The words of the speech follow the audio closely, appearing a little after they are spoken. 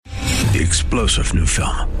The explosive new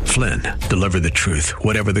film, Flynn, deliver the truth,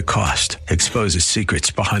 whatever the cost, exposes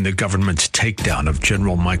secrets behind the government's takedown of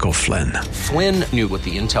General Michael Flynn. Flynn knew what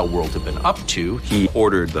the intel world had been up to. He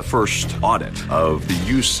ordered the first audit of the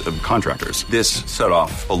use of contractors. This set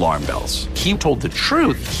off alarm bells. He told the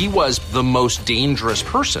truth. He was the most dangerous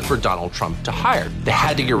person for Donald Trump to hire. They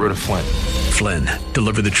had to get rid of Flynn. Flynn,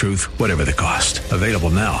 deliver the truth, whatever the cost. Available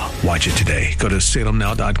now. Watch it today. Go to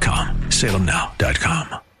salemnow.com.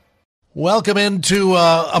 salemnow.com. Welcome into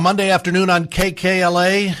a Monday afternoon on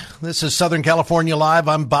KKLA. This is Southern California Live.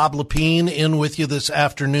 I'm Bob Lepine in with you this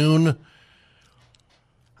afternoon.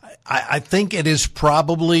 I think it is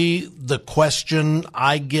probably the question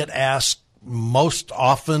I get asked most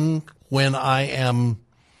often when I am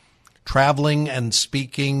traveling and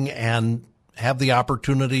speaking and have the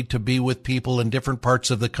opportunity to be with people in different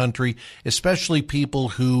parts of the country, especially people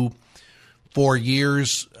who for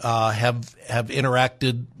years have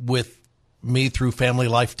interacted with me through Family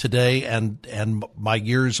Life Today and my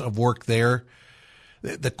years of work there.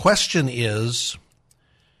 The question is,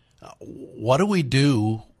 what do we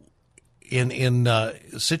do in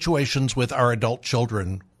situations with our adult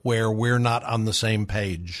children where we're not on the same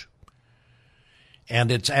page?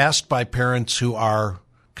 And it's asked by parents who are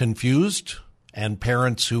confused and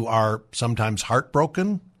parents who are sometimes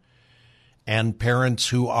heartbroken and parents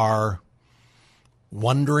who are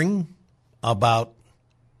wondering about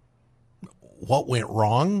what went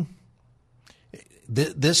wrong.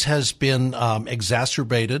 This has been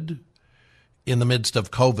exacerbated in the midst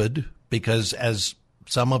of COVID because, as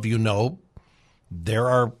some of you know, there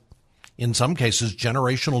are, in some cases,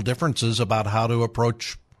 generational differences about how to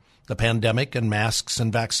approach the pandemic and masks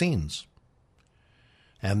and vaccines.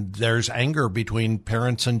 And there's anger between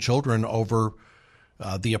parents and children over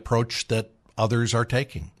the approach that others are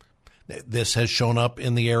taking. This has shown up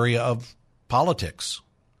in the area of politics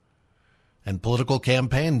and political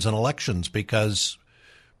campaigns and elections because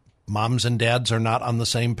moms and dads are not on the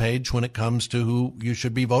same page when it comes to who you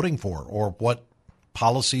should be voting for or what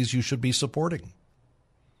policies you should be supporting.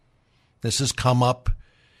 This has come up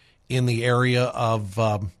in the area of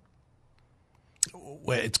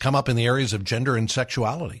it's come up in the areas of gender and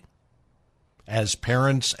sexuality as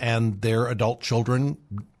parents and their adult children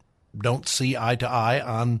don't see eye to eye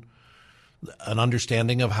on an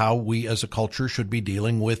understanding of how we as a culture should be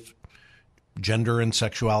dealing with gender and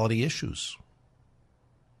sexuality issues.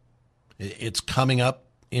 It's coming up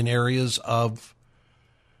in areas of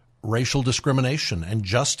racial discrimination and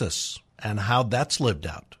justice and how that's lived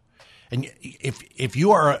out. And if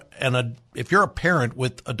you're a parent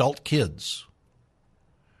with adult kids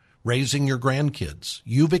raising your grandkids,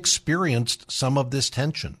 you've experienced some of this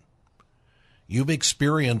tension. You've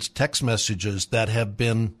experienced text messages that have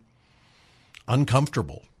been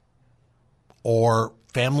uncomfortable or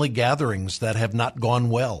family gatherings that have not gone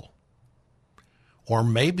well. Or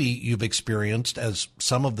maybe you've experienced, as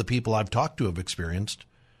some of the people I've talked to have experienced,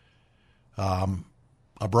 a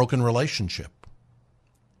broken relationship,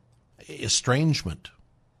 estrangement.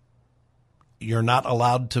 You're not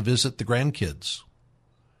allowed to visit the grandkids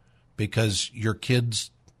because your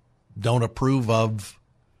kids don't approve of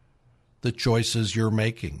the choices you're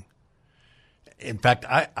making. In fact,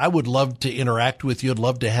 I would love to interact with you. I'd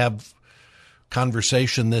love to have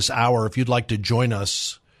conversation this hour. If you'd like to join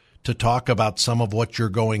us to talk about some of what you're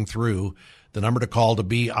going through, the number to call to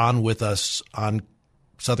be on with us on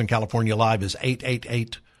Southern California Live is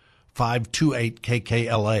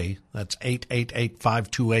 888-528-KKLA. That's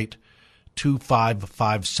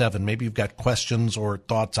 888-528-2557. Maybe you've got questions or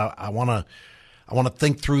thoughts. I want to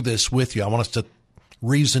think through this with you. I want us to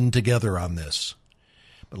reason together on this.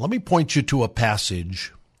 But let me point you to a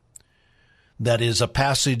passage that is a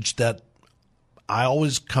passage that I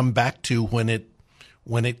always come back to when it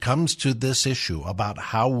comes to this issue about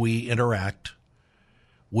how we interact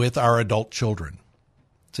with our adult children.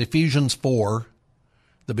 It's Ephesians 4,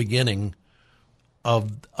 the beginning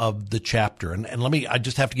of the chapter. And I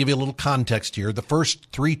just have to give you a little context here. The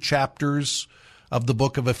first 3 chapters of the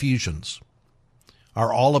book of Ephesians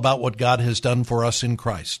are all about what God has done for us in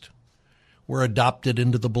Christ. We're adopted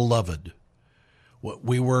into the beloved.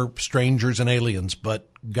 We were strangers and aliens, but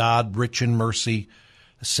God, rich in mercy,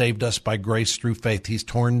 saved us by grace through faith. He's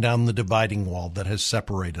torn down the dividing wall that has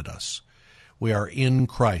separated us. We are in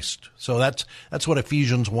Christ. So that's what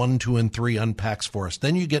Ephesians 1, 2, and 3 unpacks for us.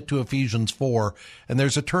 Then you get to Ephesians 4, and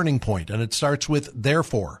there's a turning point, and it starts with,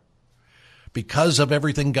 therefore, because of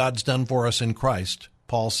everything God's done for us in Christ,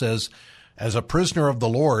 Paul says, as a prisoner of the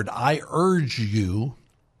Lord, I urge you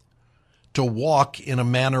to walk in a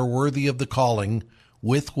manner worthy of the calling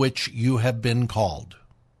with which you have been called.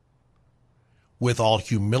 with all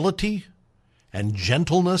humility and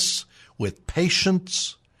gentleness, with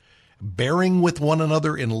patience, bearing with one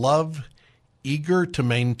another in love, eager to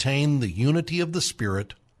maintain the unity of the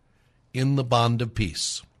Spirit in the bond of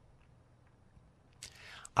peace.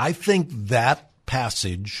 I think that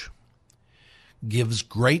passage gives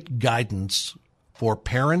great guidance for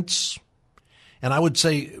parents. And I would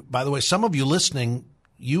say, by the way, some of you listening,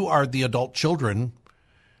 you are the adult children.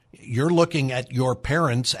 You're looking at your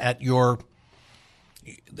parents, at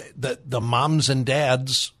the moms and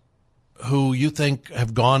dads who you think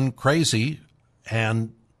have gone crazy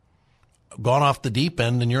and gone off the deep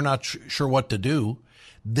end, and you're not sure what to do.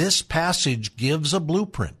 This passage gives a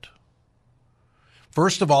blueprint.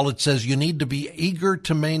 First of all, it says you need to be eager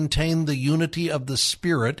to maintain the unity of the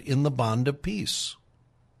Spirit in the bond of peace.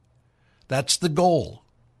 That's the goal.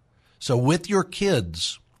 So with your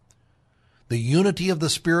kids, the unity of the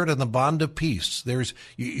Spirit and the bond of peace,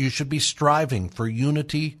 you should be striving for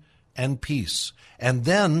unity and peace. And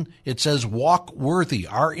then it says walk worthy.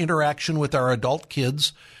 Our interaction with our adult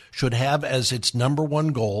kids should have as its number one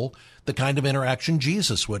goal the kind of interaction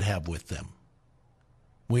Jesus would have with them.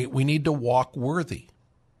 We need to walk worthy.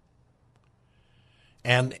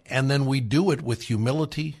 And then we do it with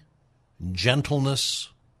humility, gentleness,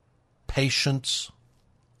 patience.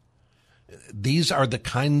 These are the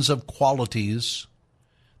kinds of qualities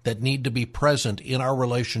that need to be present in our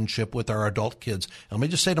relationship with our adult kids. And let me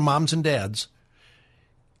just say to moms and dads,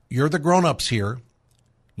 you're the grown-ups here.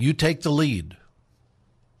 You take the lead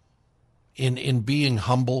in being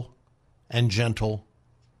humble and gentle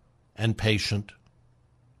and patient.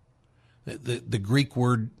 The Greek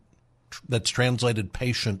word that's translated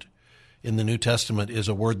patient in the New Testament is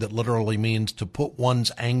a word that literally means to put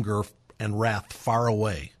one's anger and wrath far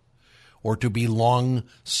away, or to be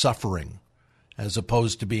long-suffering, as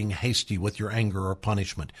opposed to being hasty with your anger or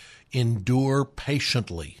punishment. Endure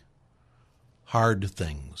patiently hard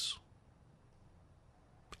things.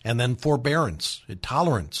 And then forbearance,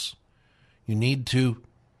 tolerance. You need to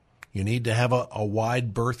have a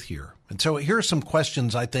wide berth here. And so here are some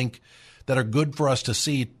questions I think that are good for us to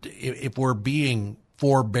see if we're being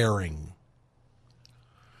forbearing.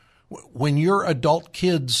 When your adult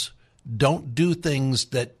kids don't do things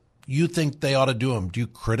that you think they ought to do them, do you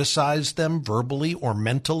criticize them verbally or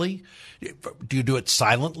mentally? Do you do it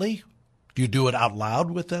silently? Do you do it out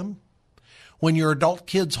loud with them? When your adult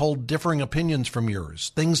kids hold differing opinions from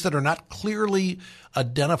yours, things that are not clearly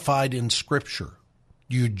identified in Scripture,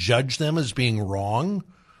 do you judge them as being wrong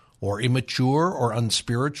or immature or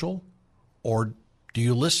unspiritual? Or do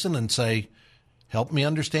you listen and say, help me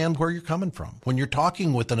understand where you're coming from? When you're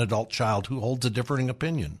talking with an adult child who holds a differing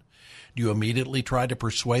opinion, do you immediately try to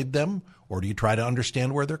persuade them, or do you try to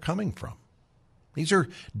understand where they're coming from? These are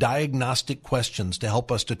diagnostic questions to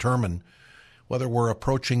help us determine whether we're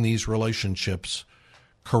approaching these relationships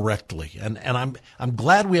correctly. And I'm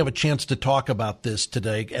glad we have a chance to talk about this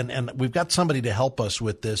today, and we've got somebody to help us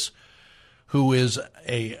with this who is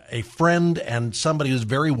a friend and somebody who's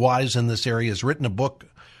very wise in this area, has written a book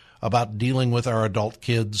about dealing with our adult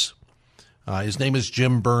kids. His name is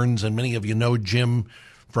Jim Burns, and many of you know Jim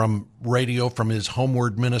from radio, from his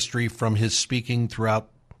Homeward ministry, from his speaking throughout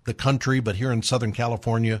the country, but here in Southern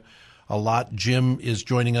California a lot. Jim is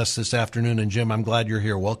joining us this afternoon, and Jim, I'm glad you're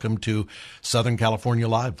here. Welcome to Southern California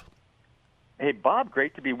Live. Hey, Bob,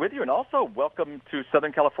 great to be with you, and also welcome to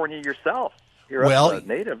Southern California yourself. You're us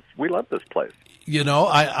natives. We love this place. You know,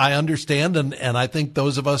 I understand, and I think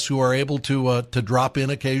those of us who are able to drop in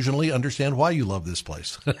occasionally understand why you love this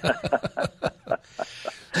place.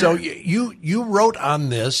 So you wrote on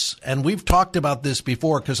this, and we've talked about this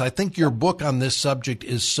before, because I think your book on this subject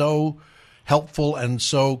is so helpful and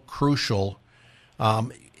so crucial.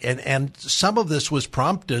 And some of this was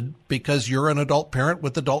prompted because you're an adult parent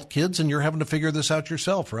with adult kids, and you're having to figure this out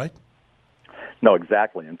yourself, right? No,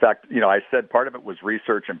 exactly. In fact, I said part of it was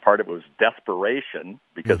research and part of it was desperation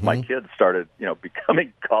because my kids started,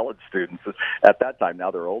 becoming college students at that time. Now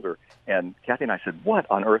they're older. And Kathy and I said, what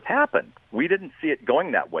on earth happened? We didn't see it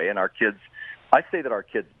going that way. And our kids, I say that our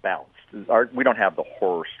kids bounced. We don't have the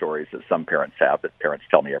horror stories that some parents have that parents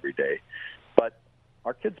tell me every day. But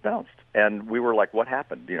our kids bounced. And we were like, what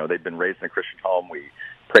happened? They'd been raised in a Christian home. We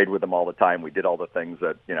prayed with them all the time. We did all the things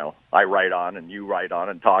that, I write on and you write on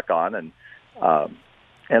and talk on.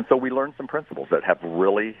 And so we learned some principles that have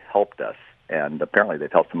really helped us, and apparently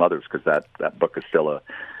they've helped some others because that book is still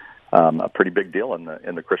a pretty big deal in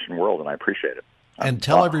the Christian world, and I appreciate it. And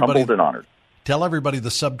tell everybody, humbled and honored. Tell everybody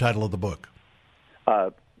the subtitle of the book.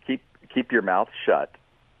 Keep your mouth shut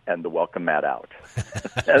and the welcome mat out.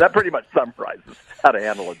 And that pretty much summarizes how to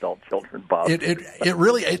handle adult children, Bob.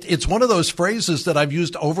 It's one of those phrases that I've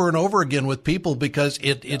used over and over again with people because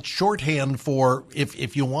it's shorthand for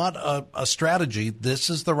if you want a strategy, this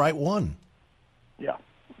is the right one. Yeah,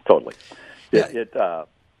 totally. Yeah.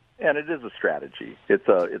 And it is a strategy. It's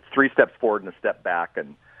 3 steps forward and a step back,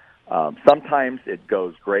 and sometimes it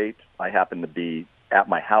goes great. I happen to be at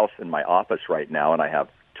my house in my office right now, and I have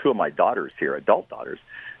 2 of my daughters here, adult daughters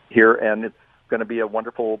here, and it's going to be a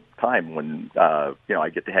wonderful time when I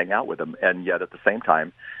get to hang out with them. And yet, at the same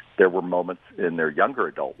time, there were moments in their younger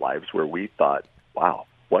adult lives where we thought, "Wow,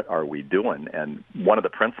 what are we doing?" And one of the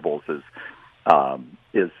principles is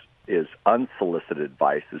unsolicited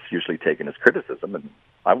advice is usually taken as criticism. And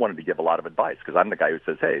I wanted to give a lot of advice because I'm the guy who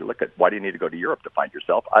says, "Hey, look at why do you need to go to Europe to find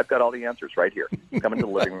yourself? I've got all the answers right here. Come into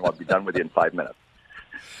the living room. I'll be done with you in 5 minutes."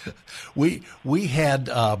 We had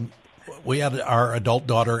our adult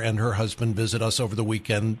daughter and her husband visit us over the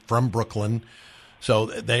weekend from Brooklyn. So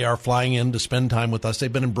they are flying in to spend time with us.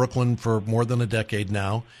 They've been in Brooklyn for more than a decade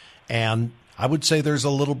now. And I would say there's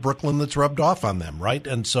a little Brooklyn that's rubbed off on them, right?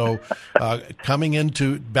 And so coming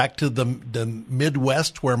back to the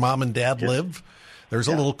Midwest where mom and dad live, there's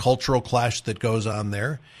a little cultural clash that goes on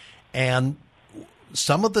there. And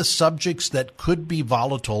some of the subjects that could be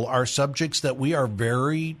volatile are subjects that we are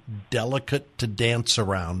very delicate to dance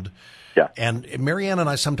around. Yeah. And Marianne and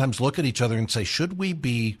I sometimes look at each other and say, should we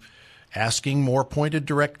be asking more pointed,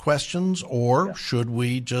 direct questions, or should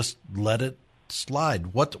we just let it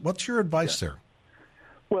slide? What's your advice there?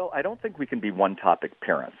 Well, I don't think we can be one-topic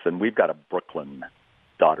parents. And we've got a Brooklyn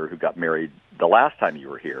daughter who got married the last time you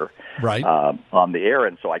were here, right, on the air,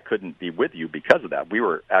 and so I couldn't be with you because of that. We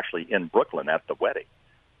were actually in Brooklyn at the wedding,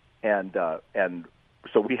 and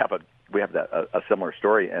so we have a similar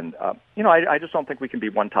story. And I just don't think we can be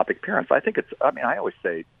one topic parents. I think I always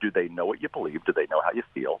say, do they know what you believe? Do they know how you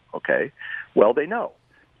feel? Okay, well, they know.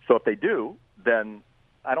 So if they do, then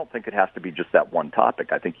I don't think it has to be just that one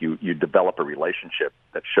topic. I think you develop a relationship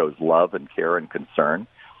that shows love and care and concern.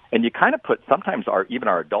 And you kind of put sometimes even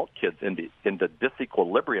our adult kids into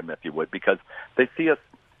disequilibrium, if you would, because they see us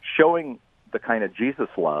showing the kind of Jesus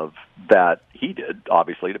love that he did,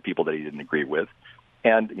 obviously, to people that he didn't agree with.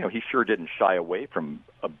 And, he sure didn't shy away from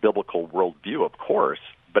a biblical worldview, of course.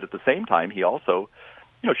 But at the same time, he also,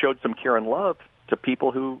 showed some care and love to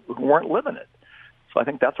people who weren't living it. So I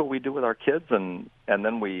think that's what we do with our kids. And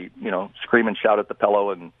then we, scream and shout at the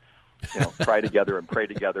pillow and, cry together and pray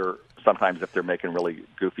together sometimes if they're making really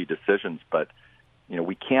goofy decisions. But,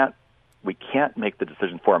 we can't make the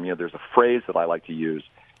decision for them. There's a phrase that I like to use,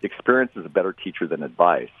 experience is a better teacher than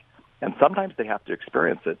advice. And sometimes they have to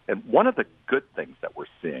experience it. And one of the good things that we're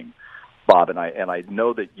seeing, Bob, and I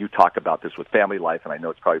know that you talk about this with family life, and I know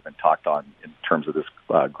it's probably been talked on in terms of this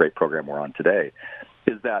great program we're on today,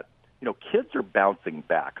 is that, kids are bouncing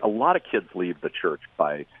back. A lot of kids leave the church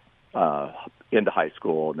by into high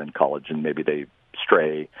school and then college, and maybe they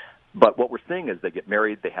stray. But what we're seeing is they get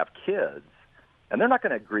married, they have kids, and they're not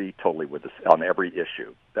going to agree totally with us on every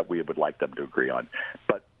issue that we would like them to agree on.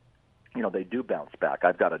 But, they do bounce back.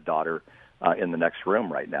 I've got a daughter in the next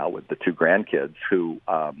room right now with the 2 grandkids who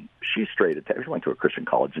she strayed. She went to a Christian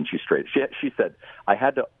college, and she strayed. She said, I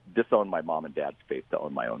had to disown my mom and dad's faith to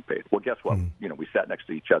own my own faith. Well, guess what? We sat next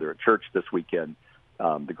to each other at church this weekend.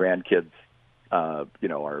 The grandkids,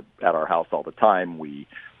 are at our house all the time. We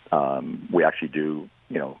actually do,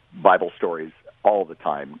 Bible stories all the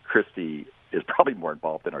time. Christy is probably more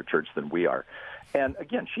involved in our church than we are. And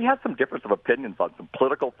again, she had some difference of opinions on some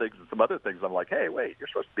political things and some other things. I'm like, hey, wait, you're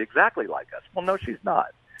supposed to be exactly like us. Well, no, she's not.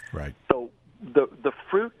 Right. So the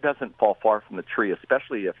fruit doesn't fall far from the tree,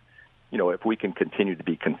 especially if we can continue to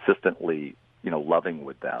be consistently, loving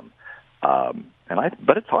with them.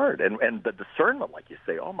 But it's hard. And the discernment, like you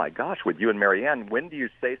say, oh my gosh, with you and Marianne, when do you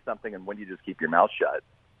say something and when do you just keep your mouth shut?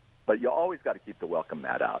 But you always got to keep the welcome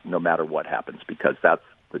mat out, no matter what happens, because that's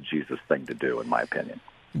the Jesus thing to do, in my opinion.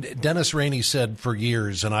 Dennis Rainey said for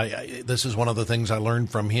years, and this is one of the things I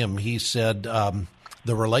learned from him, he said,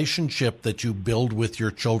 the relationship that you build with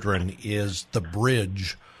your children is the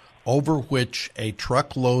bridge over which a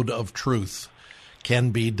truckload of truth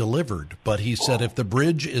can be delivered. But he said if the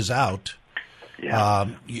bridge is out,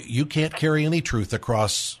 you can't carry any truth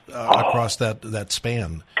across that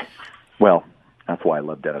span. Well, that's why I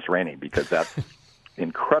love Dennis Rainey, because that's an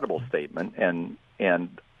incredible statement. And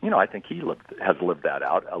I think he has lived that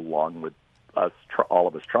out along with us, all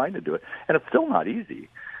of us trying to do it. And it's still not easy.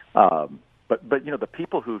 But the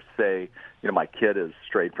people who say, my kid is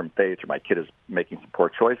strayed from faith or my kid is making some poor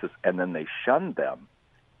choices, and then they shun them,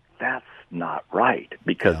 that's not right,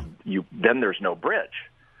 because then there's no bridge.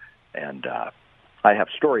 And I have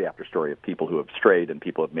story after story of people who have strayed and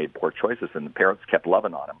people have made poor choices, and the parents kept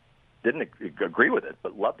loving on them. Didn't agree with it,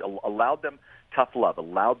 but loved, allowed them tough love,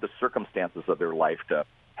 allowed the circumstances of their life to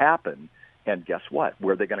happen. And guess what?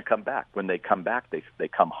 Where are they going to come back? When they come back, they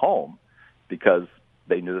come home because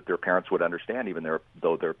they knew that their parents would understand, even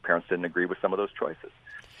though their parents didn't agree with some of those choices.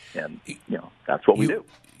 And, that's what we do.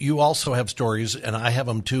 You also have stories, and I have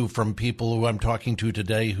them too, from people who I'm talking to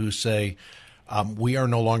today who say, we are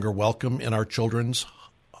no longer welcome in our children's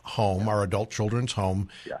home, our adult children's home,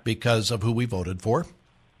 because of who we voted for.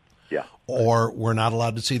 Yeah. Or we're not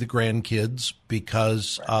allowed to see the grandkids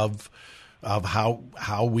because of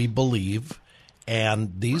how we believe.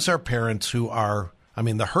 And these are parents who are,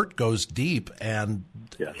 the hurt goes deep, and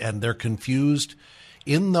they're confused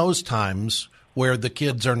in those times where the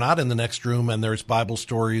kids are not in the next room and there's Bible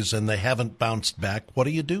stories and they haven't bounced back. What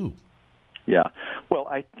do you do? Yeah. Well,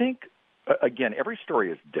 I think, again, every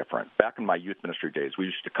story is different. Back in my youth ministry days, we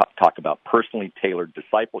used to talk about personally tailored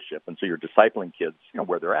discipleship, and so you're discipling kids,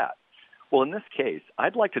 where they're at. Well, in this case,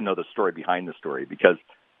 I'd like to know the story behind the story, because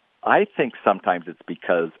I think sometimes it's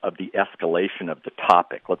because of the escalation of the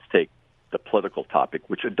topic. Let's take the political topic,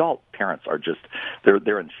 which adult parents are just,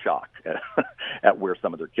 they're in shock at where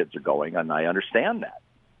some of their kids are going, and I understand that.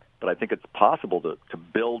 But I think it's possible to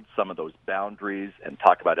build some of those boundaries and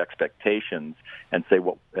talk about expectations and say,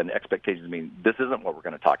 and expectations mean this isn't what we're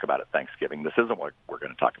going to talk about at Thanksgiving. This isn't what we're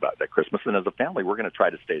going to talk about at Christmas. And as a family, we're going to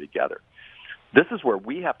try to stay together. This is where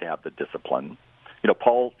we have to have the discipline.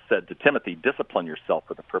 Paul said to Timothy, discipline yourself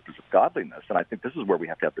for the purpose of godliness. And I think this is where we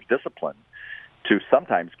have to have the discipline to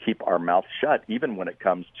sometimes keep our mouth shut, even when it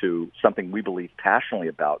comes to something we believe passionately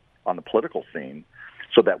about on the political scene,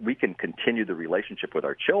 so that we can continue the relationship with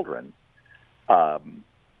our children,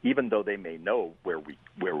 even though they may know where we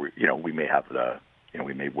we may have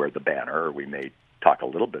we may wear the banner, or we may talk a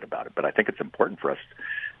little bit about it. But I think it's important for us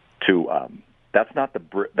to that's not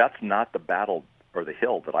the battle or the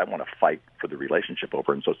hill that I want to fight for the relationship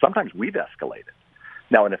over. And so sometimes we've escalated.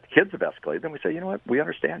 Now, and if the kids have escalated, then we say, you know what, we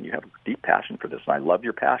understand you have a deep passion for this, and I love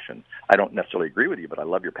your passion. I don't necessarily agree with you, but I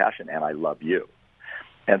love your passion, and I love you.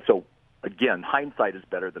 And so, again, hindsight is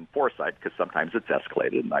better than foresight, because sometimes it's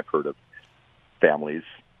escalated, and I've heard of families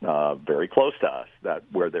very close to us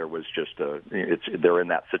where there was just they're in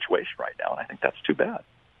that situation right now, and I think that's too bad.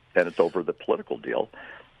 And it's over the political deal,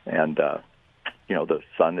 and the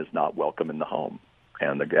son is not welcome in the home,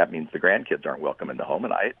 and that means the grandkids aren't welcome in the home.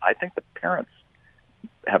 And I think the parents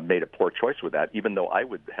have made a poor choice with that, even though I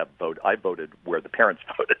voted where the parents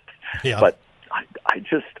voted. Yeah. But I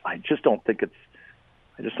just don't think it's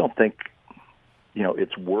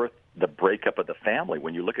worth the breakup of the family.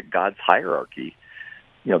 When you look at God's hierarchy,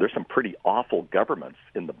 there's some pretty awful governments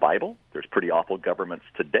in the Bible. There's pretty awful governments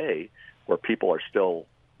today where people are still,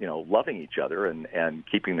 loving each other and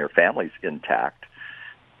keeping their families intact.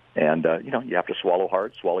 And, you have to swallow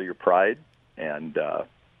hard, swallow your pride, and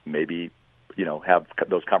maybe, have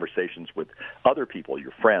those conversations with other people,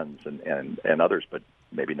 your friends and others, but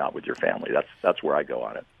maybe not with your family. That's where I go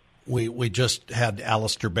on it. We just had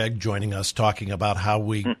Alistair Begg joining us talking about how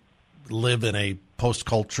we live in a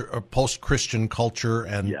post-Christian culture,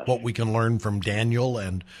 and what we can learn from Daniel,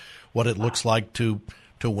 and what it looks like to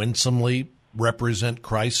winsomely represent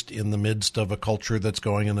Christ in the midst of a culture that's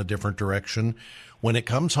going in a different direction. When it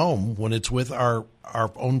comes home, when it's with our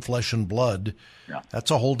own flesh and blood,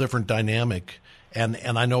 that's a whole different dynamic. And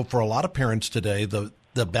I know for a lot of parents today,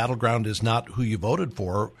 the battleground is not who you voted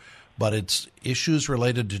for, but it's issues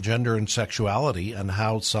related to gender and sexuality, and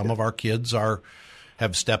how some of our kids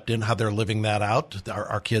have stepped in, how they're living that out.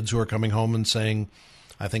 Our kids who are coming home and saying,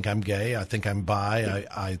 I think I'm gay, I think I'm bi,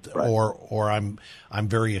 or I'm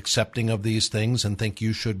very accepting of these things and think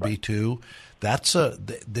you should be too.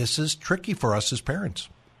 This is tricky for us as parents.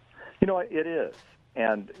 It is.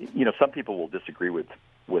 And, some people will disagree with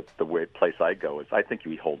the place I go. Is I think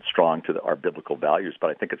we hold strong to our biblical values,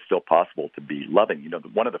 but I think it's still possible to be loving.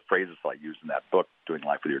 One of the phrases I use in that book, Doing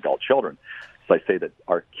Life with Your Adult Children, is I say that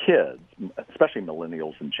our kids, especially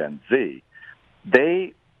millennials and Gen Z,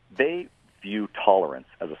 they view tolerance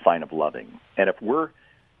as a sign of loving. And if we're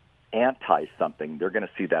anti-something, they're going to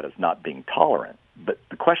see that as not being tolerant. But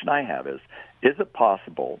the question I have is it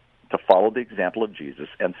possible to follow the example of Jesus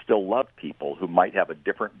and still love people who might have a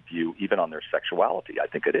different view even on their sexuality? I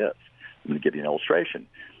think it is. I'm going to give you an illustration.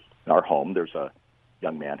 In our home, there's a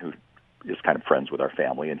young man who is kind of friends with our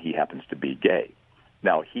family, and he happens to be gay.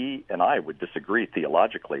 Now, he and I would disagree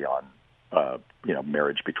theologically on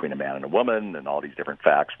marriage between a man and a woman and all these different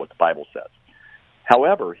facts, what the Bible says.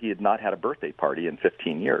 However, he had not had a birthday party in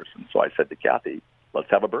 15 years. And so I said to Kathy, let's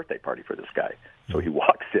have a birthday party for this guy. So he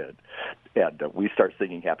walks in, and we start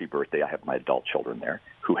singing Happy Birthday. I have my adult children there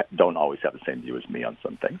who don't always have the same view as me on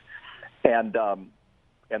some things. And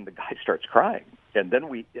the guy starts crying. And then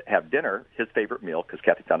we have dinner, his favorite meal, because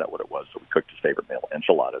Kathy found out what it was, so we cooked his favorite meal,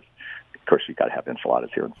 enchiladas. Of course, you got to have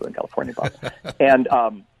enchiladas here in Southern California, Bob. And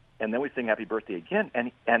then we sing Happy Birthday again.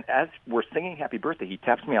 And as we're singing Happy Birthday, he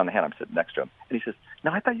taps me on the hand. I'm sitting next to him. And he says,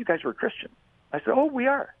 "No, I thought you guys were a Christian." I said, "Oh, we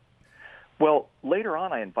are." Well, later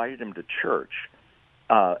on, I invited him to church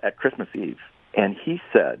at Christmas Eve. And he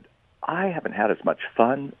said, "I haven't had as much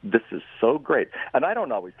fun. This is so great." And I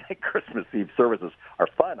don't always think Christmas Eve services are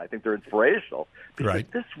fun. I think they're inspirational. Because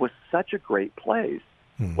this was such a great place.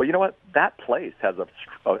 Well, you know what? That place has a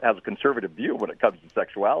conservative view when it comes to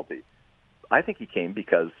sexuality. I think he came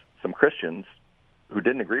because some Christians who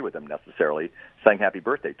didn't agree with him necessarily sang Happy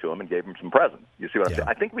Birthday to him and gave him some presents. You see what I'm saying?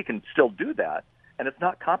 I think we can still do that, and it's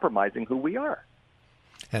not compromising who we are.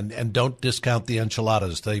 And don't discount the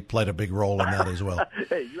enchiladas. They played a big role in that as well.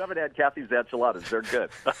 Hey, you haven't had Kathy's enchiladas. They're good.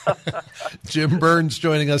 Jim Burns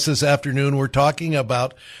joining us this afternoon. We're talking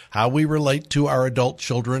about how we relate to our adult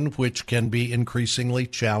children, which can be increasingly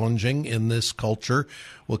challenging in this culture.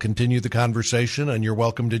 We'll continue the conversation, and you're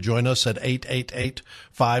welcome to join us at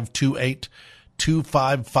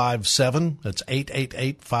 888-528-2557. That's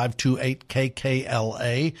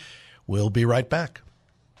 888-528-KKLA. We'll be right back.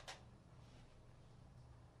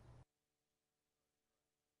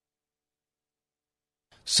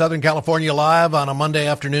 Southern California Live on a Monday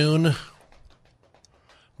afternoon.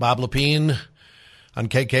 Bob Lepine on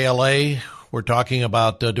KKLA. We're talking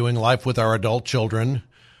about doing life with our adult children.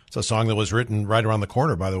 It's a song that was written right around the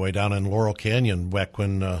corner, by the way, down in Laurel Canyon, back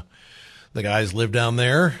when the guys lived down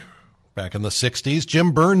there, back in the 60s.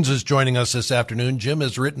 Jim Burns is joining us this afternoon. Jim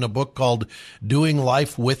has written a book called Doing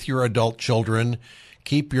Life with Your Adult Children.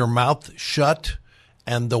 Keep Your Mouth Shut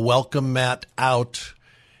and the Welcome Mat Out.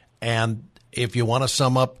 And if you want to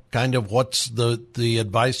sum up kind of what's the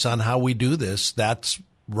advice on how we do this, that's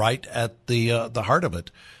right at the heart of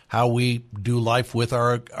it. How we do life with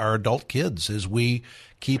our adult kids is we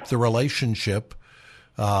keep the relationship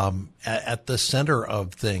at the center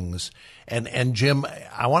of things. And Jim,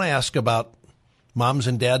 I want to ask about moms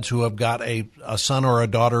and dads who have got a son or a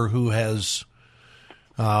daughter who has,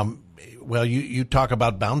 you talk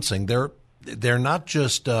about bouncing. They're not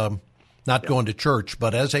just not going to church,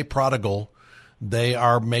 but as a prodigal, they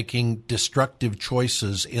are making destructive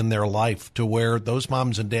choices in their life to where those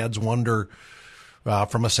moms and dads wonder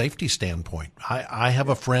from a safety standpoint. I have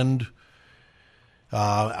a friend,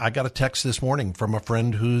 I got a text this morning from a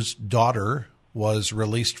friend whose daughter was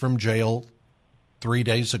released from jail 3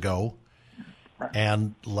 days ago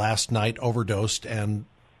and last night overdosed and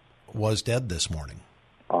was dead this morning.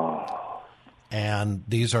 Oh. And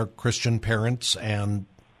these are Christian parents, and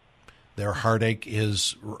their heartache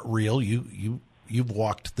is real. You've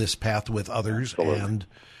walked this path with others. Absolutely.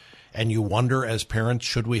 And you wonder as parents,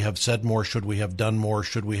 should we have said more? Should we have done more?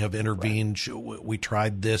 Should we have intervened? Right. We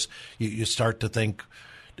tried this. You start to think,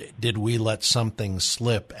 did we let something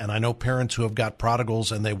slip? And I know parents who have got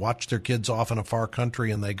prodigals and they watch their kids off in a far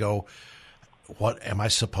country and they go, what am I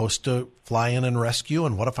supposed to fly in and rescue?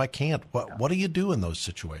 And what if I can't? What do you do in those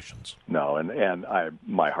situations? No, and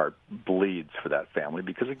my heart bleeds for that family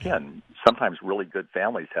because, again, sometimes really good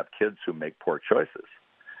families have kids who make poor choices.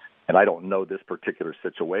 And I don't know this particular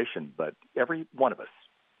situation, but every one of us,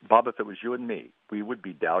 Bob, if it was you and me, we would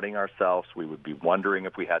be doubting ourselves. We would be wondering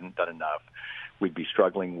if we hadn't done enough. We'd be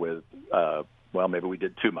struggling with, maybe we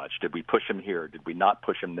did too much. Did we push him here? Did we not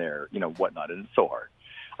push him there? Whatnot. And it's so hard.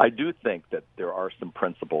 I do think that there are some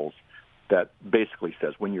principles that basically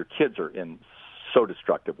says when your kids are in so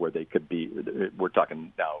destructive where they could be, we're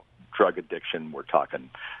talking now drug addiction, we're talking,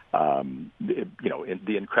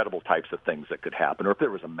 the incredible types of things that could happen, or if there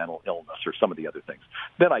was a mental illness or some of the other things,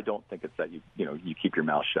 then I don't think it's that you keep your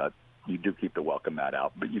mouth shut. You do keep the welcome mat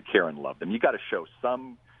out, but you care and love them. You got to show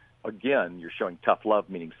again, you're showing tough love,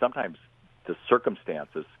 meaning sometimes the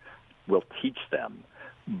circumstances will teach them.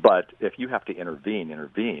 But if you have to intervene, and if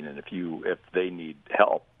they need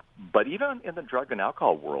help. But even in the drug and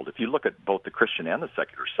alcohol world, if you look at both the Christian and the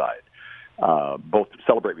secular side, both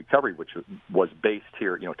Celebrate Recovery, which was based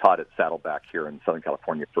here, taught at Saddleback here in Southern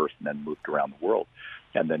California first, and then moved around the world,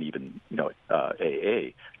 and then even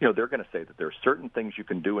AA, they're going to say that there are certain things you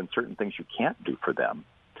can do and certain things you can't do for them,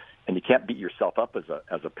 and you can't beat yourself up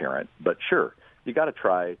as a parent. But sure, you got to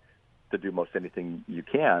try to do most anything you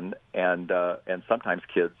can, and sometimes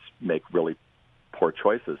kids make really poor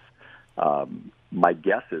choices. My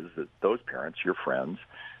guess is that those parents, your friends,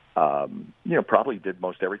 probably did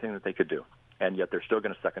most everything that they could do, and yet they're still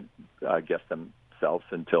going to second guess themselves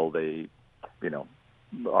until they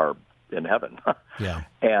are in heaven. Yeah.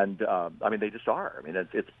 And, they just are. I mean,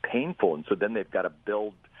 it's painful. And so then they've got to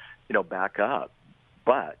build, back up.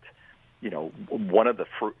 But, one of the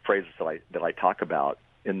phrases that I talk about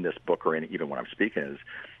in this book or even when I'm speaking is,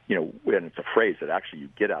 and it's a phrase that actually you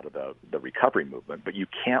get out of the recovery movement, but you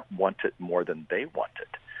can't want it more than they want it.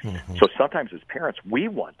 Mm-hmm. So sometimes as parents, we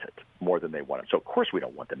want it more than they want it. So of course we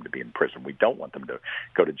don't want them to be in prison. We don't want them to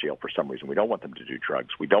go to jail for some reason. We don't want them to do drugs.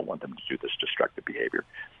 We don't want them to do this destructive behavior.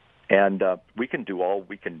 And we can do all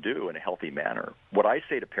we can do in a healthy manner. What I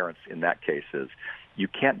say to parents in that case is, you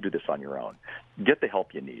can't do this on your own. Get the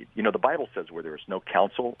help you need. The Bible says where there is no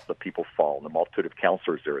counsel, the people fall. In the multitude of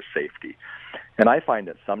counselors, there is safety. And I find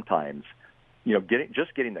that sometimes,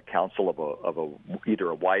 getting the counsel of either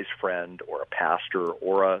a wise friend or a pastor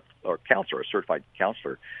or a counselor, a certified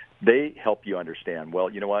counselor, they help you understand, well,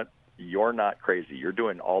 you know what? You're not crazy. You're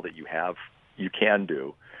doing all that you can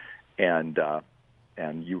do. And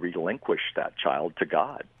you relinquish that child to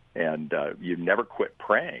God. And you never quit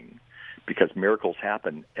praying, because miracles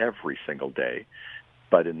happen every single day.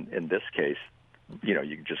 But in this case,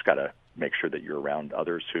 you just got to make sure that you're around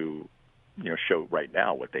others who, show right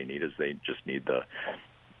now what they need is they just need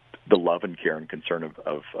the love and care and concern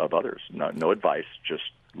of others. No advice, just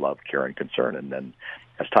love, care, and concern. And then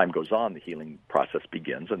as time goes on, the healing process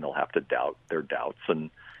begins, and they'll have to doubt their doubts. And,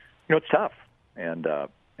 it's tough. And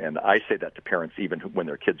I say that to parents even when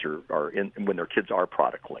their kids when their kids are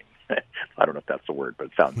prodigaling. I don't know if that's a word, but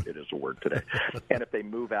it is a word today. And if they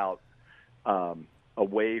move out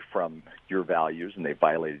away from your values and they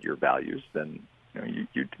violated your values, then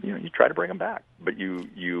you try to bring them back, but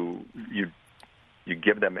you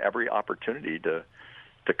give them every opportunity to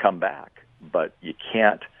come back, but you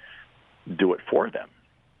can't do it for them.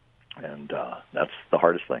 And that's the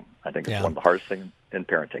hardest thing. I think it's one of the hardest things in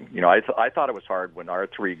parenting. I thought it was hard when our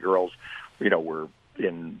three girls, were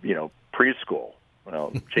in, preschool,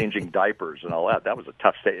 changing diapers and all that. That was a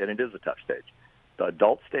tough stage, and it is a tough stage. The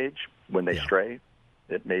adult stage, when they stray,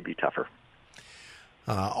 it may be tougher.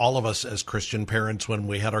 All of us as Christian parents, when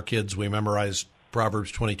we had our kids, we memorized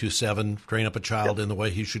Proverbs 22:7, train up a child in the way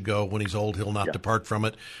he should go. When he's old, he'll not depart from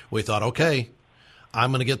it. We thought, okay,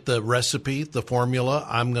 I'm going to get the recipe, the formula.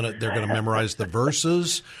 They're going to memorize the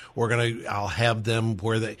verses. I'll have them I'm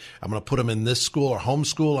going to put them in this school or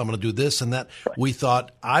homeschool. I'm going to do this and that. Right. We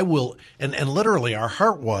thought I will, and literally our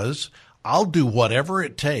heart was, I'll do whatever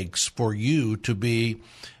it takes for you to be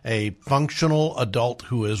a functional adult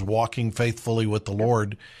who is walking faithfully with the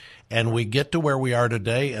Lord. And we get to where we are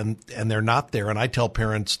today, and they're not there. And I tell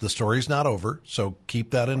parents the story's not over, so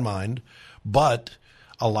keep that in mind. But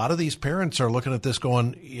a lot of these parents are looking at this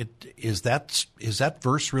going, is that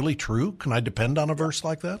verse really true? Can I depend on a verse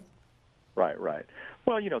like that? Right.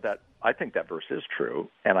 Well, I think that verse is true,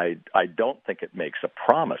 and I don't think it makes a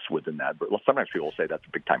promise within that. But sometimes people will say that's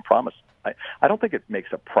a big-time promise. I don't think it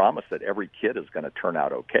makes a promise that every kid is going to turn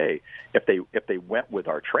out okay. If they went with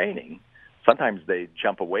our training, sometimes they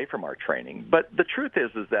jump away from our training. But the truth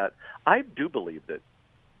is that I do believe that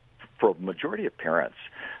for a majority of parents,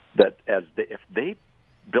 that if they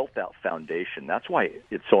built that foundation, that's why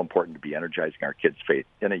it's so important to be energizing our kids' faith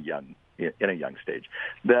in a young stage,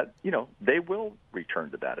 that they will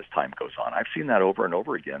return to that as time goes on. I've seen that over and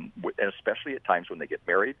over again, especially at times when they get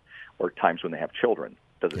married or times when they have children.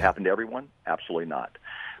 Does it happen to everyone? Absolutely not.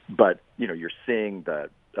 But you're seeing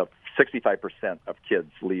that 65% of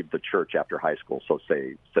kids leave the church after high school. So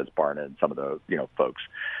says Barna and some of the folks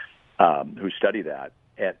who study that.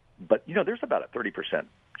 But there's about a 30%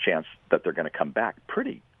 chance that they're going to come back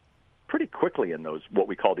pretty quickly in those what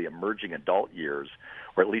we call the emerging adult years,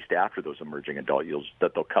 or at least after those emerging adult years,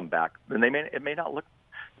 that they'll come back. And it may not look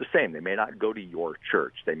the same. They may not go to your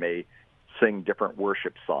church. They may sing different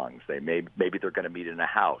worship songs. Maybe they're going to meet in a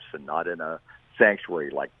house and not in a sanctuary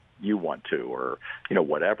like you want to, or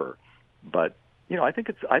whatever. But I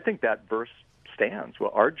think that verse stands.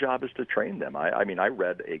 Well, our job is to train them. I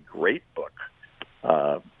read a great book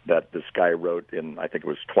that this guy wrote in, I think it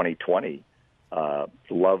was 2020,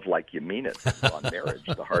 Love Like You Mean It, on marriage,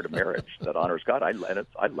 the heart of marriage that honors God. I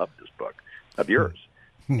love this book of yours.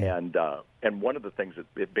 And one of the things that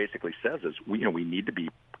it basically says is we need to be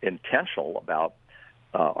intentional about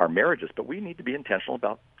our marriages, but we need to be intentional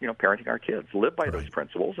about parenting our kids, live by those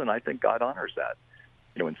principles, and I think God honors that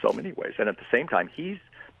in so many ways. And at the same time, He's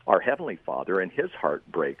our Heavenly Father, and His heart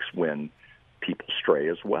breaks when people stray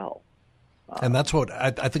as well. And that's what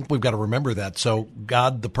I think we've got to remember that. So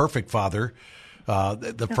God, the perfect Father,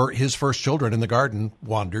 His first children in the garden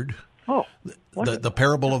wandered. Oh, The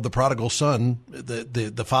parable of the prodigal son,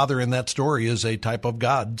 the father in that story is a type of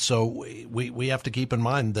God. So we have to keep in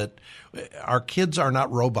mind that our kids are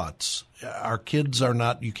not robots. Our kids are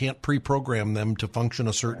not, you can't pre-program them to function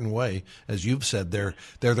a certain way. As you've said, they're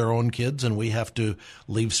their own kids, and we have to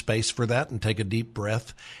leave space for that and take a deep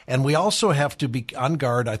breath. And we also have to be on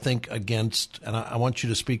guard, I think, against, and I want you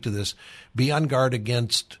to speak to this, be on guard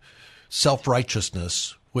against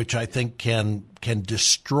self-righteousness, which I think can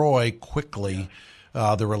destroy quickly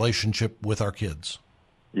the relationship with our kids.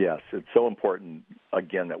 Yes, it's so important,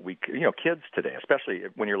 again, that kids today, especially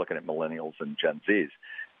when you're looking at millennials and Gen Zs,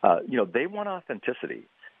 they want authenticity.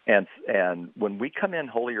 And when we come in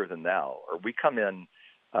holier than thou, or we come in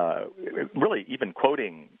really even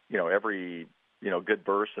quoting, every, good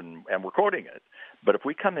verse and we're quoting it. But if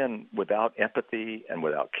we come in without empathy and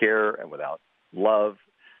without care and without love,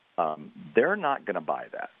 they're not going to buy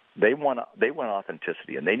that. They want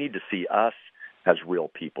authenticity, and they need to see us as real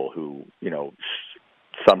people who,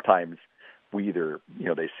 sometimes we either,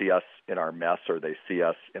 they see us in our mess or they see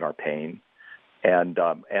us in our pain. And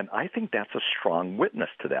I think that's a strong witness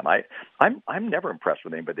to them. I'm never impressed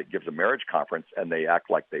with anybody that gives a marriage conference and they act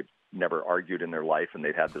like they've never argued in their life and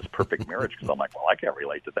they've had this perfect marriage, because I'm like, well, I can't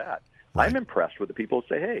relate to that. Right. I'm impressed with the people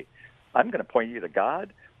who say, hey, I'm going to point you to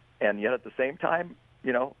God, and yet at the same time,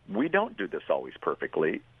 we don't do this always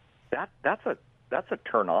perfectly. That's a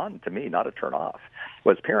turn on to me, not a turn off.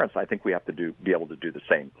 Well, as parents, I think we have to be able to do the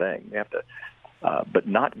same thing. We have to, but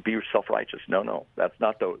not be self-righteous. No, that's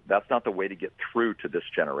not the way to get through to this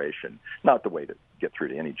generation. Not the way to get through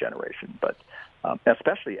to any generation. But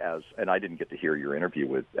especially and I didn't get to hear your interview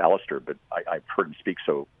with Alistair, but I've heard him speak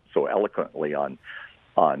so eloquently on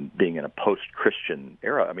being in a post-Christian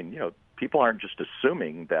era. I mean, people aren't just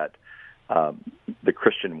assuming that the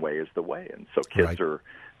Christian way is the way, and so kids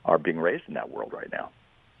are being raised in that world right now.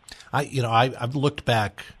 I've looked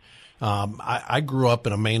back. I grew up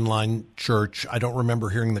in a mainline church. I don't remember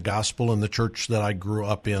hearing the gospel in the church that I grew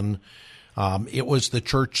up in. It was the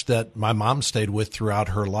church that my mom stayed with throughout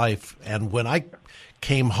her life. And when I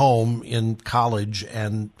came home in college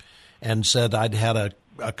and said I'd had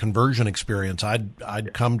a conversion experience,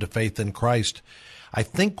 I'd come to faith in Christ, I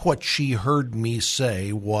think what she heard me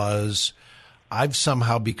say was, I've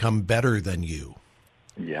somehow become better than you.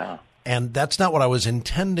 Yeah. And that's not what I was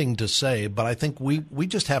intending to say, but I think we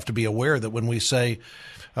just have to be aware that when we say,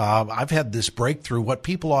 I've had this breakthrough, what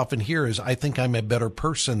people often hear is, I think I'm a better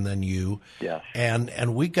person than you. Yes.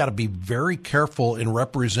 And we've got to be very careful in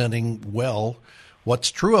representing well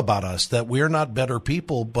what's true about us, that we're not better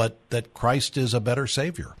people, but that Christ is a better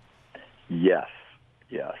Savior. Yes.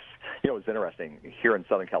 It was interesting. Here in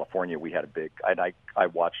Southern California, we had I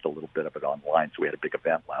watched a little bit of it online, so we had a big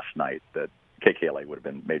event last night that KKLA would have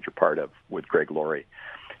been a major part of with Greg Laurie.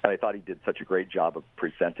 And I thought he did such a great job of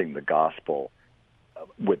presenting the gospel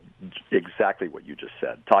with exactly what you just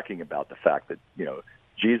said, talking about the fact that,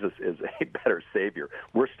 Jesus is a better Savior.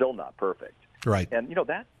 We're still not perfect. Right. And,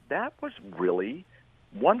 that was really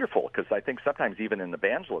wonderful, because I think sometimes even in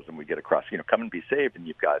evangelism we get across, come and be saved, and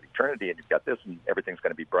you've got eternity, and you've got this, and everything's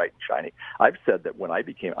going to be bright and shiny. I've said that when I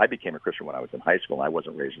became a Christian when I was in high school, and I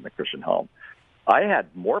wasn't raised in a Christian home, I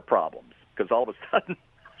had more problems, because all of a sudden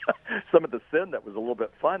some of the sin that was a little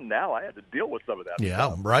bit fun, now I had to deal with some of that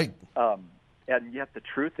stuff. Right. And yet the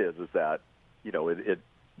truth is that,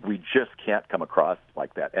 we just can't come across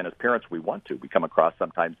like that. And as parents, we come across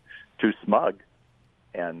sometimes too smug,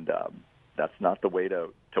 and that's not the way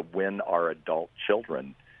to win our adult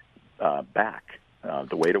children back.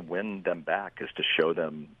 The way to win them back is to show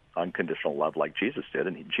them unconditional love like Jesus did.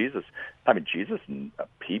 And Jesus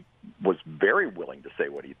he was very willing to say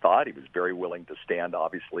what he thought. He was very willing to stand,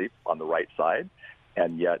 obviously, on the right side.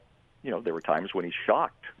 And yet, there were times when he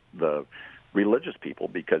shocked the religious people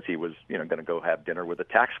because he was, going to go have dinner with a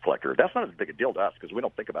tax collector. That's not as big a deal to us, because we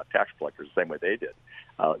don't think about tax collectors the same way they did.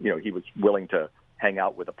 He was willing to hang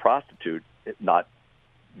out with a prostitute, not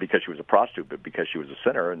because she was a prostitute, but because she was a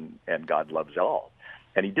sinner, and God loves all.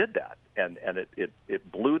 And he did that, and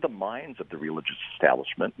it blew the minds of the religious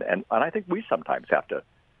establishment. And I think we sometimes have to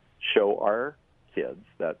show our kids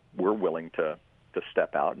that we're willing to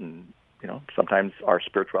step out, and sometimes our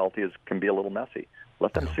spirituality can be a little messy.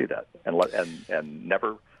 Let them see that, and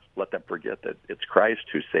never let them forget that it's Christ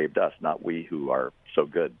who saved us, not we who are so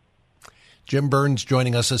good. Jim Burns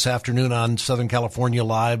joining us this afternoon on Southern California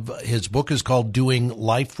Live. His book is called Doing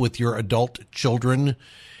Life with Your Adult Children.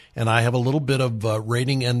 And I have a little bit of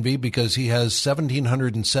rating envy, because he has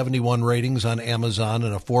 1,771 ratings on Amazon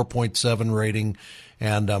and a 4.7 rating,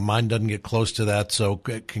 and mine doesn't get close to that. So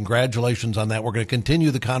congratulations on that. We're going to continue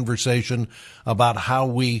the conversation about how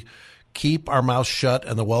we keep our mouths shut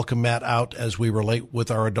and the welcome mat out as we relate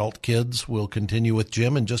with our adult kids. We'll continue with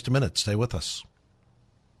Jim in just a minute. Stay with us.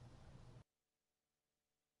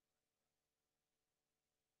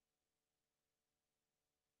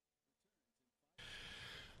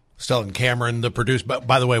 Stellan Cameron, the producer.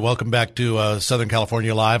 By the way, welcome back to Southern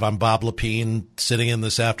California Live. I'm Bob Lepine, sitting in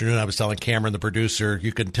this afternoon. I was telling Cameron, the producer,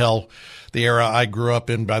 you can tell the era I grew up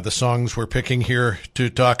in by the songs we're picking here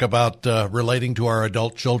to talk about relating to our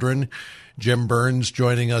adult children. Jim Burns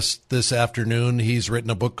joining us this afternoon. He's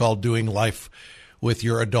written a book called Doing Life with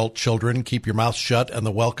Your Adult Children. Keep your mouth shut and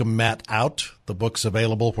the welcome mat out. The book's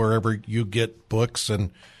available wherever you get books.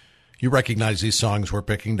 And you recognize these songs we're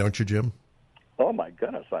picking, don't you, Jim? Oh my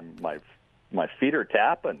goodness! My feet are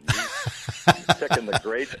tapping. You're picking the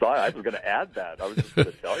great song. I was going to add that. I was just going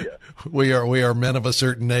to tell you. We are men of a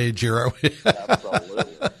certain age here, aren't we?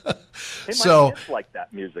 Absolutely. Hey, my kids like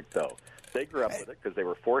that music, though. They grew up with it because they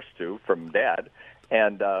were forced to from Dad,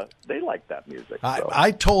 and they like that music. So. I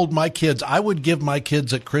told my kids I would give my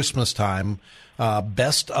kids at Christmas time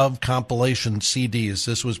best of compilation CDs.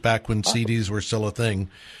 This was back when CDs were still a thing.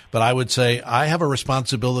 But I would say, I have a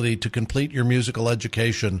responsibility to complete your musical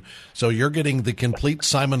education. So you're getting the complete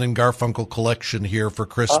Simon and Garfunkel collection here for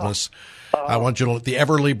Christmas. I want you to, the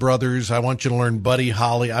Everly Brothers. I want you to learn Buddy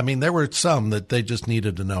Holly. I mean, there were some that they just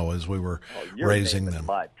needed to know as we were raising them.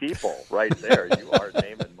 My people, right there. You are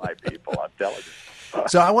naming my people. I'm telling you.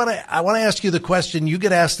 So I want to ask you the question. You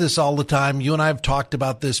get asked this all the time. You and I have talked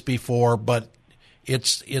about this before, but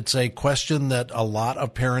it's a question that a lot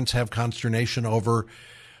of parents have consternation over.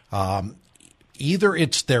 Either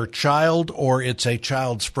it's their child or it's a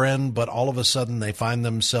child's friend, but all of a sudden they find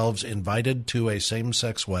themselves invited to a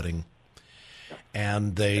same-sex wedding.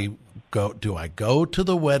 And they go, do I go to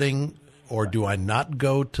the wedding or do I not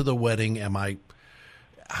go to the wedding?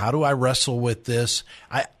 How do I wrestle with this?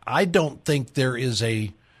 I don't think there is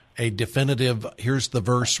a definitive, here's the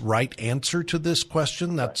verse, right answer to this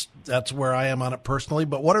question. That's where I am on it personally.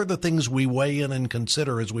 But what are the things we weigh in and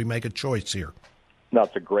consider as we make a choice here? No,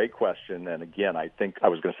 it's a great question. And again, I think I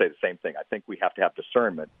was going to say the same thing. I think we have to have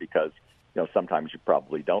discernment because, sometimes you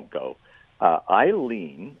probably don't go. I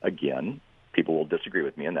lean, again, people will disagree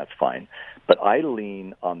with me, and that's fine, but I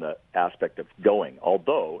lean on the aspect of going.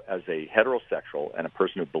 Although, as a heterosexual and a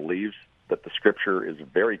person who believes that the Scripture is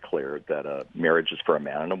very clear that marriage is for a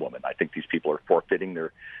man and a woman, I think these people are forfeiting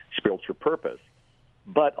their spiritual purpose.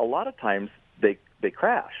 But a lot of times they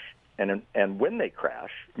crash. And when they crash,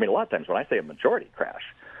 a lot of times when I say a majority crash,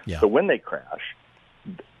 so when they crash,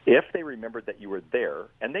 if they remembered that you were there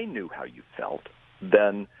and they knew how you felt,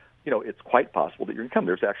 then, it's quite possible that you're going to come.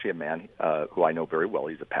 There's actually a man who I know very well.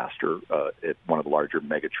 He's a pastor at one of the larger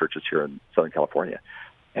mega churches here in Southern California.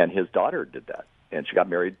 And his daughter did that. And she got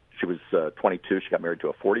married. She was 22. She got married to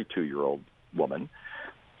a 42-year-old woman.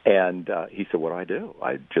 And he said, what do?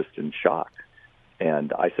 I'm just in shock.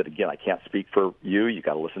 And I said, again, I can't speak for you. You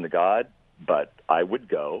got to listen to God. But I would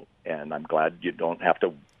go, and I'm glad you don't have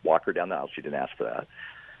to walk her down the aisle. She didn't ask for that.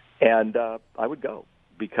 And I would go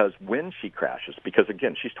because when she crashes, because,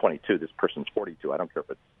 again, she's 22, this person's 42. I don't care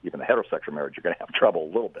if it's even a heterosexual marriage. You're going to have trouble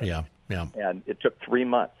a little bit. Yeah. And it took 3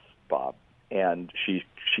 months, Bob. And she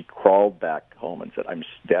crawled back home and said,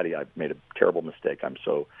 Daddy, I've made a terrible mistake. I'm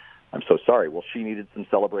so sorry. Well, she needed some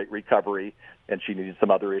Celebrate recovery, and she needed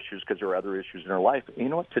some other issues because there are other issues in her life. And you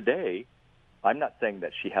know what? Today, I'm not saying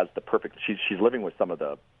that she has the perfect. She's living with some of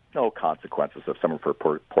the consequences of some of her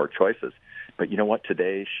poor choices. But you know what?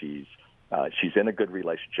 Today, she's in a good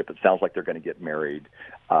relationship. It sounds like they're going to get married.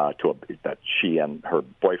 That she and her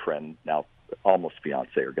boyfriend, now almost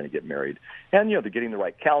fiance, are going to get married, and they're getting the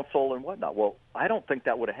right counsel and whatnot. Well, I don't think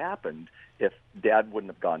that would have happened if Dad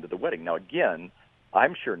wouldn't have gone to the wedding. Now, again,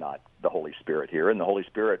 I'm sure not the Holy Spirit here, and the Holy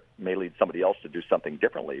Spirit may lead somebody else to do something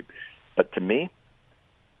differently. But to me,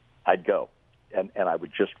 I'd go, and I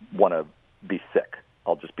would just want to be sick.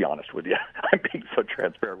 I'll just be honest with you. I'm being so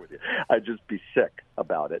transparent with you. I'd just be sick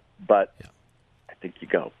about it. But I think you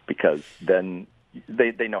go because then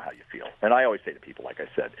they know how you feel. And I always say to people, like I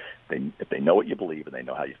said, if they know what you believe and they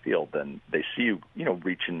know how you feel, then they see you,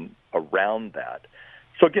 reaching around that.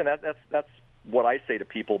 So again, that's what I say to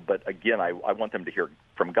people. But again, I want them to hear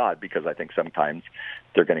from God because I think sometimes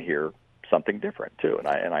they're going to hear something different too. And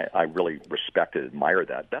I really respect and admire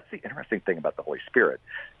that. That's the interesting thing about the Holy Spirit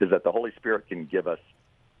is that the Holy Spirit can give us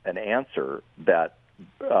an answer that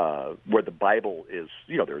where the Bible is,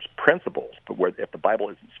 there's principles, but if the Bible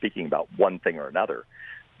isn't speaking about one thing or another,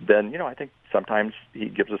 then, I think sometimes he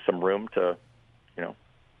gives us some room to,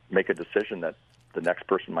 make a decision that the next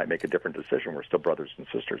person might make a different decision. We're still brothers and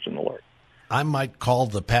sisters in the Lord. I might call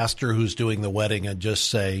the pastor who's doing the wedding and just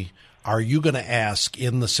say, are you going to ask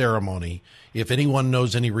in the ceremony if anyone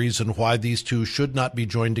knows any reason why these two should not be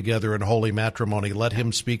joined together in holy matrimony? Let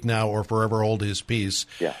him speak now or forever hold his peace.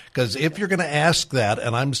 Because if you're going to ask that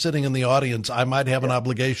and I'm sitting in the audience, I might have an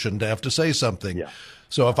obligation to have to say something. Yeah.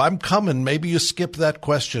 So if I'm coming, maybe you skip that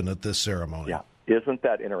question at this ceremony. Yeah. Isn't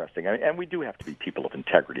that interesting? I mean, and we do have to be people of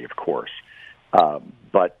integrity, of course.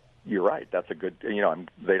 But you're right. That's a good,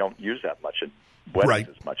 they don't use that much in weddings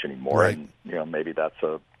as much anymore. Right. And, maybe that's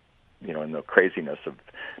in the craziness of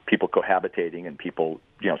people cohabitating and people,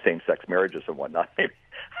 same-sex marriages and whatnot,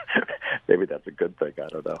 maybe that's a good thing. I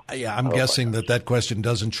don't know. Yeah, I'm guessing that question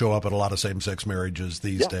doesn't show up at a lot of same-sex marriages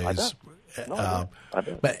these days. I bet. No, I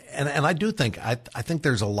bet. But I do think I think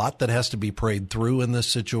there's a lot that has to be prayed through in this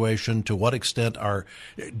situation. To what extent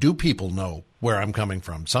do people know where I'm coming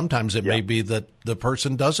from? Sometimes it may be that the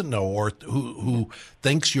person doesn't know, or who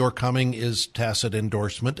thinks your coming is tacit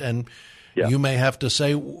endorsement, and you may have to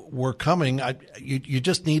say, we're coming. You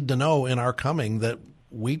just need to know in our coming that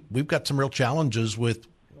we've got some real challenges with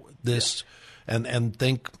this, and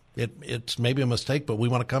think it's maybe a mistake, but we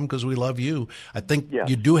want to come because we love you. I think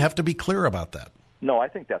you do have to be clear about that. No, I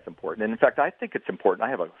think that's important. And in fact, I think it's important.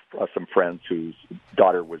 I have some friends whose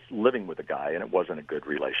daughter was living with a guy, and it wasn't a good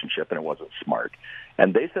relationship, and it wasn't smart.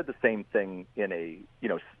 And they said the same thing in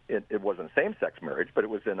it wasn't a same-sex marriage, but it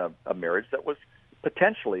was in a marriage that was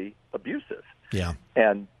potentially abusive. Yeah.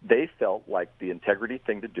 And they felt like the integrity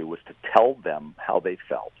thing to do was to tell them how they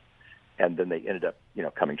felt. And then they ended up,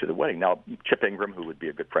 coming to the wedding. Now, Chip Ingram, who would be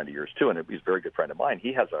a good friend of yours too, and he's a very good friend of mine,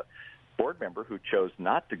 he has a board member who chose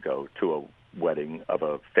not to go to a wedding of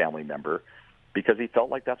a family member because he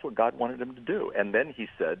felt like that's what God wanted him to do. And then he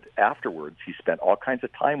said afterwards he spent all kinds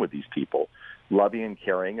of time with these people, loving and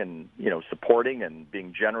caring and, supporting and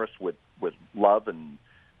being generous with love and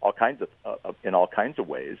all kinds of in all kinds of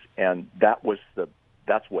ways. And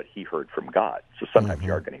that's what he heard from God. So sometimes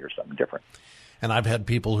you are going to hear something different. And I've had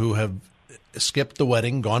people who have skipped the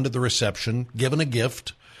wedding, gone to the reception, given a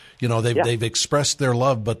gift. They've expressed their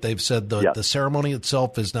love, but they've said the ceremony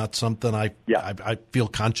itself is not something I feel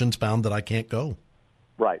conscience bound that I can't go.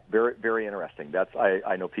 Right. Very, very interesting.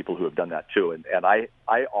 I know people who have done that too. And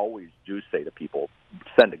I always do say to people,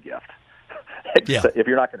 send a gift. If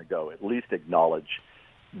you're not going to go, at least acknowledge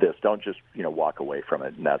this. Don't just, walk away from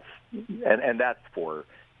it. And that's for,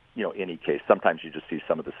 any case. Sometimes you just see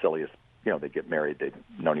some of the silliest, they get married, they've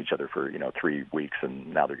known each other for, 3 weeks,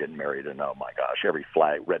 and now they're getting married, and oh my gosh, every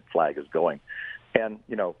red flag is going. And,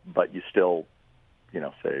 but you still,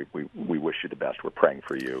 say, we wish you the best, we're praying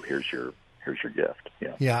for you, here's your gift.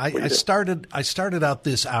 I started out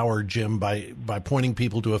this hour, Jim, by pointing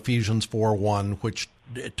people to Ephesians 4:1, which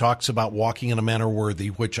it talks about walking in a manner worthy,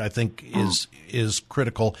 which I think is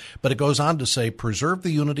critical. But it goes on to say, preserve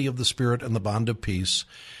the unity of the Spirit and the bond of peace.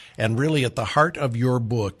 And really at the heart of your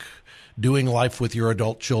book, Doing Life with Your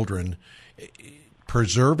Adult Children,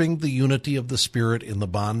 preserving the unity of the Spirit in the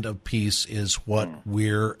bond of peace is what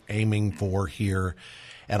we're aiming for here.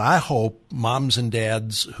 And I hope moms and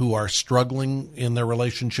dads who are struggling in their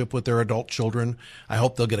relationship with their adult children, I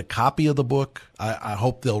hope they'll get a copy of the book. I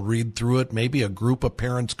hope they'll read through it. Maybe a group of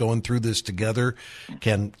parents going through this together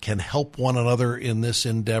can help one another in this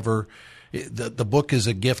endeavor. The book is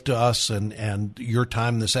a gift to us, and your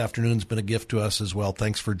time this afternoon has been a gift to us as well.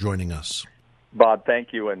 Thanks for joining us. Bob,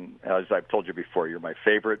 thank you. And as I've told you before, you're my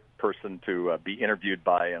favorite person to be interviewed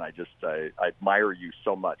by, and I admire you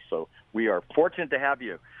so much. So we are fortunate to have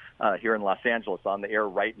you here in Los Angeles on the air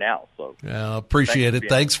right now. So appreciate it.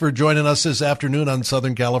 Thanks for joining us this afternoon on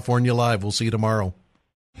Southern California Live. We'll see you tomorrow.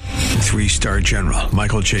 3-star General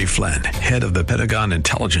Michael J. Flynn, head of the Pentagon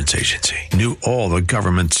Intelligence Agency, knew all the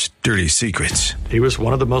government's dirty secrets. He was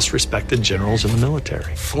one of the most respected generals in the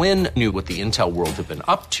military. Flynn knew what the intel world had been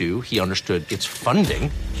up to. He understood its funding.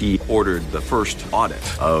 He ordered the first audit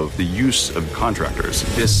of the use of contractors.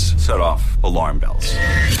 This set off alarm bells.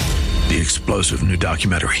 The explosive new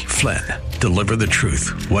documentary, Flynn, Deliver the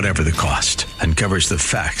Truth, Whatever the Cost, uncovers the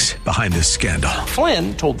facts behind this scandal.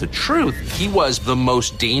 Flynn told the truth. He was the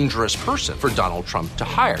most dangerous person for Donald Trump to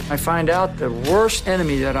hire. I find out the worst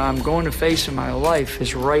enemy that I'm going to face in my life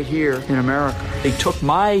is right here in America. They took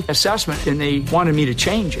my assessment and they wanted me to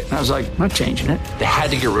change it. And I was like, I'm not changing it. They had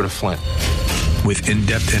to get rid of Flynn. With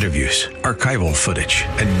in-depth interviews, archival footage,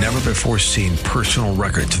 and never-before-seen personal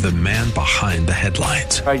records of the man behind the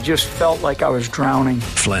headlines. I just felt like I was drowning.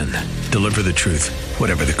 Flynn, Deliver the Truth,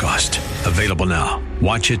 Whatever the Cost. Available now.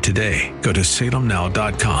 Watch it today. Go to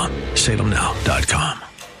salemnow.com. salemnow.com.